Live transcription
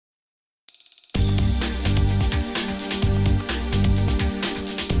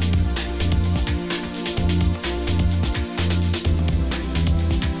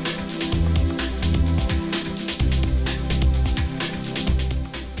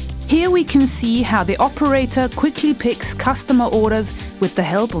Here we can see how the operator quickly picks customer orders with the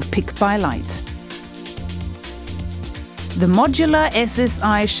help of Pick by Light. The modular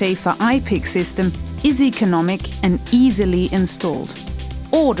SSI Scahefer iPick system is economic and easily installed.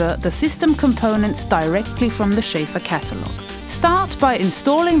 Order the system components directly from the Scahefer catalog. Start by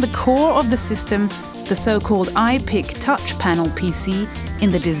installing the core of the system, the so-called iPick touch panel PC,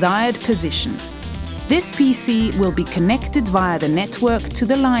 in the desired position. This PC will be connected via the network to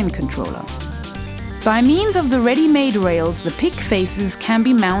the line controller. By means of the ready-made rails, the pick faces can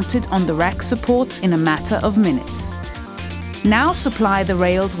be mounted on the rack supports in a matter of minutes. Now supply the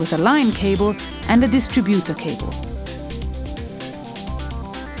rails with a line cable and a distributor cable.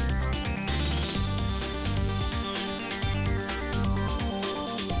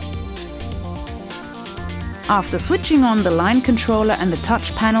 After switching on the line controller and the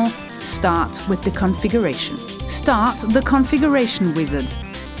touch panel, start with the configuration. Start the configuration wizard.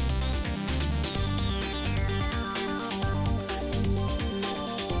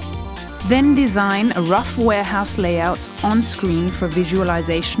 Then design a rough warehouse layout on screen for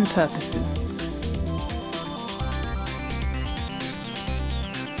visualization purposes.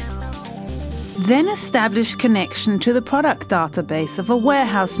 Then establish connection to the product database of a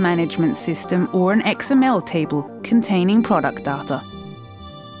warehouse management system or an XML table containing product data.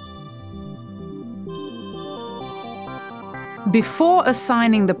 Before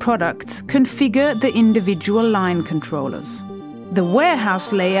assigning the products, configure the individual line controllers. The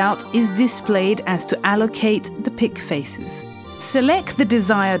warehouse layout is displayed as to allocate the pick faces. Select the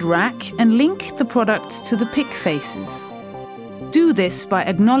desired rack and link the products to the pick faces. Do this by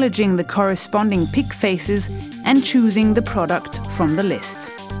acknowledging the corresponding pick faces and choosing the product from the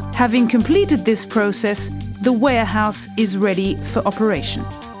list. Having completed this process, the warehouse is ready for operation.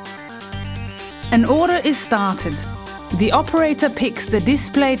 An order is started. The operator picks the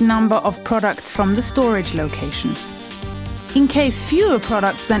displayed number of products from the storage location. In case fewer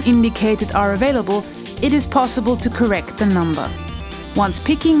products than indicated are available, it is possible to correct the number. Once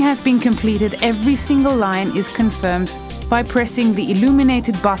picking has been completed, every single line is confirmed by pressing the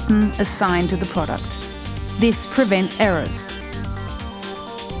illuminated button assigned to the product. This prevents errors.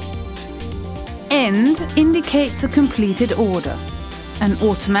 End indicates a completed order. An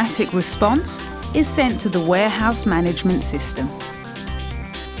automatic response is sent to the warehouse management system.